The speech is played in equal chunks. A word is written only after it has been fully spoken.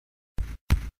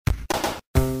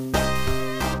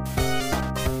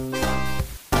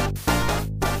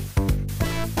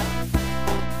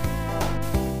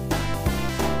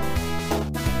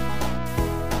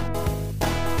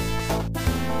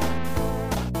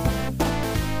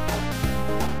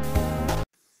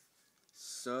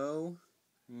so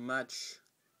much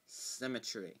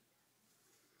symmetry.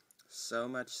 So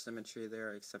much symmetry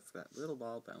there, except for that little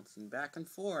ball bouncing back and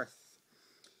forth.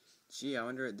 Gee, I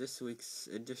wonder what this week's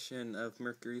edition of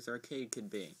Mercury's Arcade could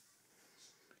be.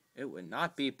 It would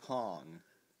not be Pong.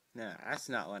 No, that's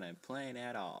not what I'm playing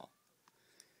at all.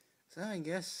 So I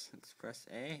guess let's press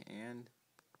A and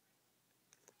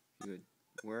it would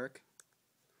work.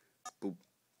 Boop,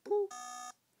 boop.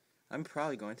 I'm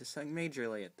probably going to suck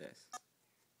majorly at this.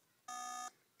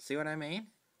 See what I mean?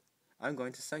 I'm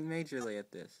going to suck majorly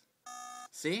at this.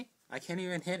 See? I can't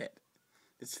even hit it.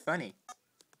 It's funny.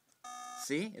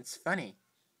 See? It's funny.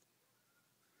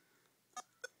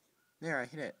 There, I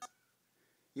hit it.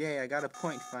 Yay, I got a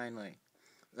point finally.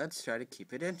 Let's try to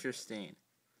keep it interesting.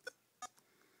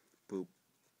 Boop.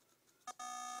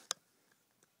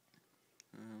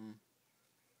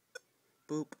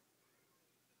 Boop.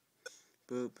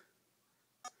 Boop.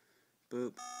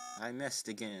 Boop. I missed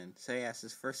again. So yes,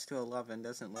 this first to 11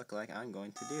 doesn't look like I'm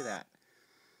going to do that.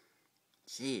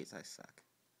 Jeez, I suck.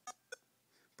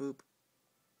 Boop.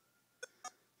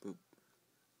 Boop.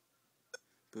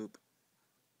 Boop.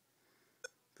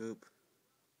 Boop.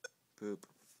 Boop.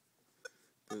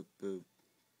 Boop, boop,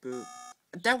 boop.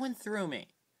 That went through me.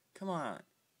 Come on.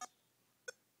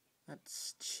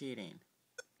 That's cheating.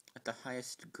 At the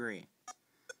highest degree.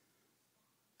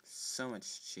 So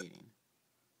much cheating.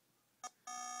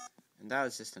 And that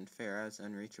was just unfair. That was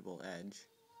unreachable edge.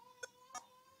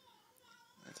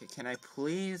 Okay, can I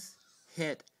please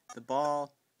hit the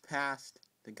ball past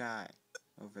the guy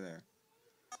over there?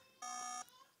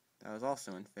 That was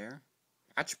also unfair.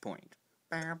 Match point.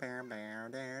 I'm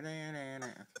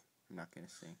not gonna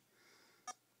sing.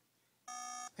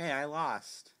 Hey, I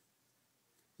lost.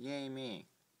 Yay me.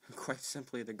 I'm quite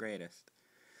simply the greatest.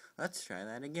 Let's try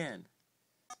that again.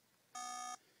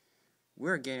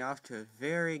 We're getting off to a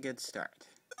very good start.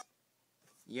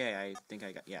 Yay, I think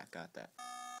I got that.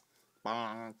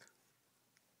 Bonk.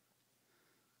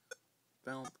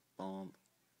 Bump, bump.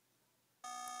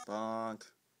 Bonk.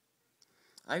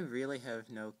 I really have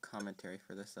no commentary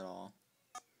for this at all.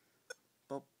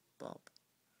 Bop, bop.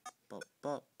 Bop,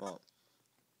 bop, bop.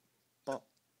 Bop.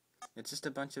 It's just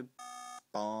a bunch of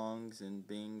bongs and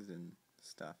bings and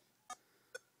stuff.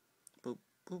 Boop,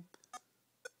 boop.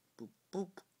 Boop, boop.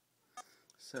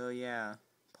 So yeah,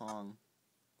 Pong.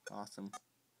 Awesome.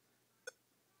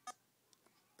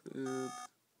 Boop.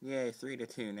 Yay,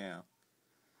 3-2 now.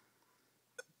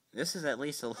 This is at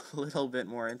least a little bit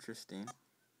more interesting.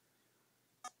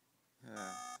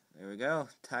 There we go.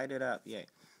 Tied it up. Yay.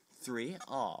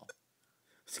 3-all. I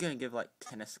was gonna give like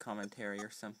tennis commentary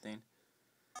or something.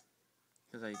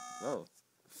 Because whoa.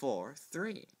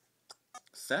 4-3.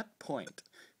 Set point.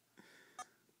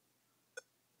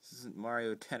 This isn't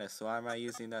Mario Tennis, so why am I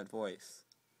using that voice?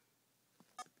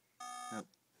 Nope.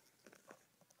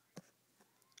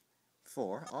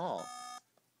 4-all.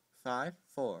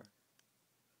 5-4.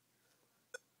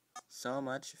 So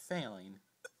much failing.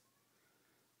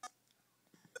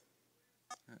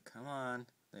 Oh, come on.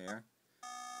 There.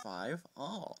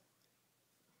 5-all.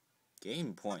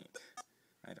 Game point.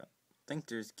 I don't think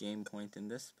there's game point in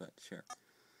this, but sure.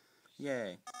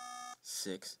 Yay.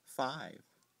 6-5.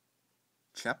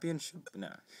 Championship? No.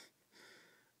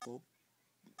 Oh.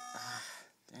 Ah,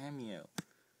 damn you.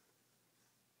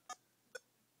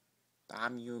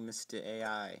 Damn you, Mr.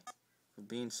 AI, for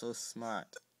being so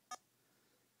smart.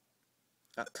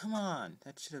 Oh, come on.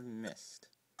 That should have missed.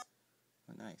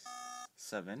 Oh, nice.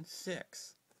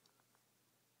 7-6.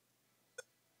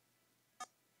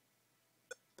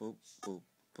 Boop, boop,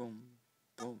 boom,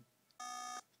 boom.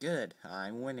 Good.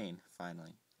 I'm winning,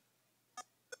 finally.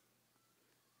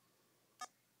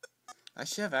 I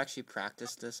should have actually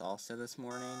practiced this also this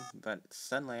morning, but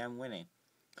suddenly I'm winning.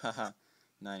 Haha.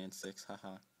 9-6.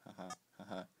 Haha. Haha.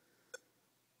 Haha.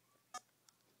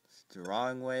 It's the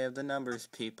wrong way of the numbers,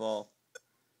 people.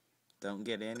 Don't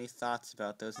get any thoughts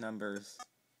about those numbers.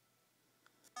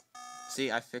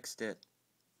 See, I fixed it.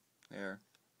 There.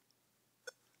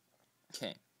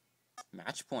 Okay.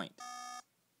 Match point.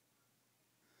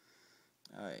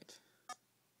 Alright.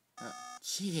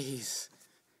 Jeez.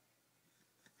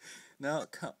 No,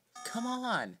 come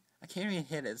on. I can't even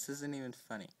hit it. This isn't even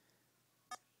funny.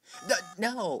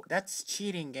 No, that's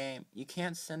cheating, game. You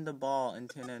can't send the ball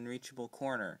into an unreachable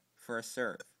corner for a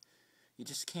serve. You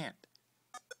just can't.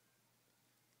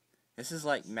 This is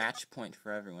like match point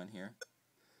for everyone here.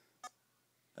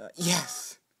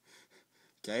 Yes!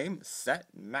 Game, set,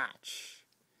 match.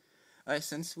 Alright,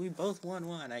 since we both won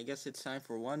one, I guess it's time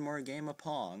for one more game of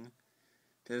Pong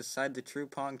to decide the true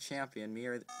Pong champion, me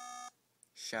or...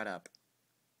 Shut up.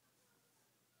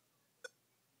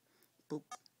 Boop.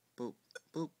 Boop.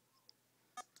 Boop.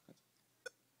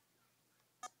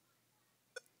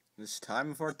 It's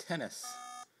time for tennis.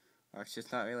 Or it's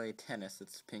just not really tennis,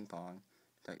 it's ping pong.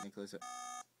 Technically, so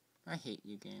I hate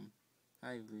you, game.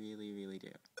 I really, really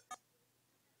do.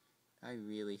 I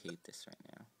really hate this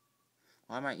right now.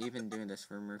 Why am I even doing this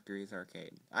for Mercury's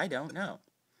arcade? I don't know.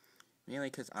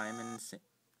 Mainly because I'm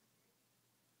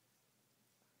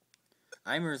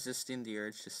resisting the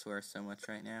urge to swear so much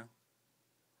right now.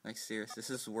 Like, serious,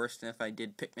 this is worse than if I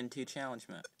did Pikmin 2 challenge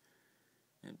mode.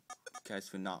 And you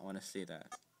guys would not want to see that.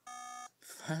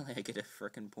 Finally, I get a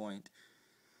frickin' point.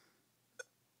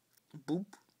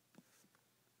 Boop.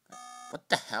 What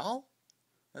the hell?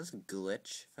 That's a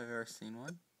glitch, if I've ever seen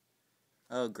one.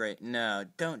 Oh, great. No,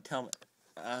 don't tell me.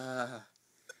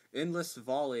 Endless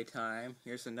volley time.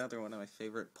 Here's another one of my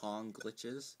favorite Pong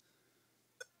glitches.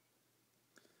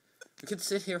 We could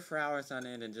sit here for hours on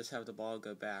end and just have the ball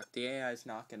go back. The AI is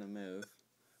not going to move.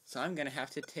 So I'm going to have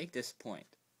to take this point.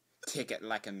 Take it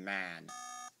like a man.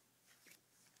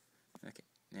 Okay,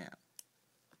 now.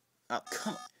 Oh,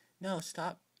 come on. No,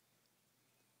 stop.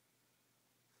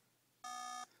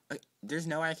 Okay, there's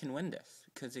no way I can win this.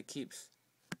 Because it keeps...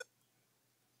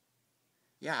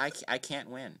 Yeah, I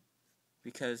can't win.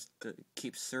 Because it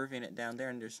keeps serving it down there,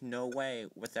 and there's no way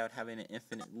without having an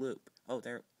infinite loop. Oh,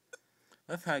 there...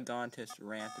 What if I had gone to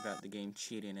rant about the game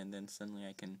cheating, and then suddenly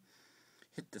I can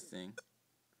hit the thing.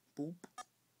 Boop.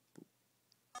 Boop.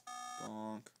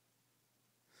 Bonk.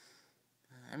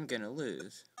 I'm gonna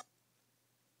lose.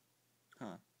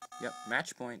 Huh. Yep,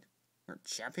 match point. Or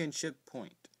championship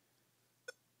point.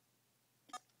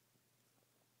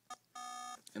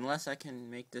 Unless I can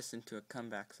make this into a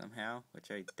comeback somehow,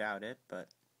 which I doubt it, but...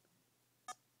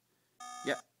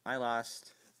 Yep, I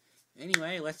lost.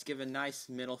 Anyway, let's give a nice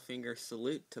middle finger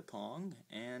salute to Pong,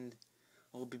 and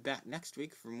we'll be back next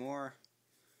week for more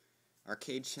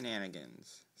arcade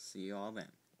shenanigans. See you all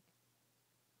then.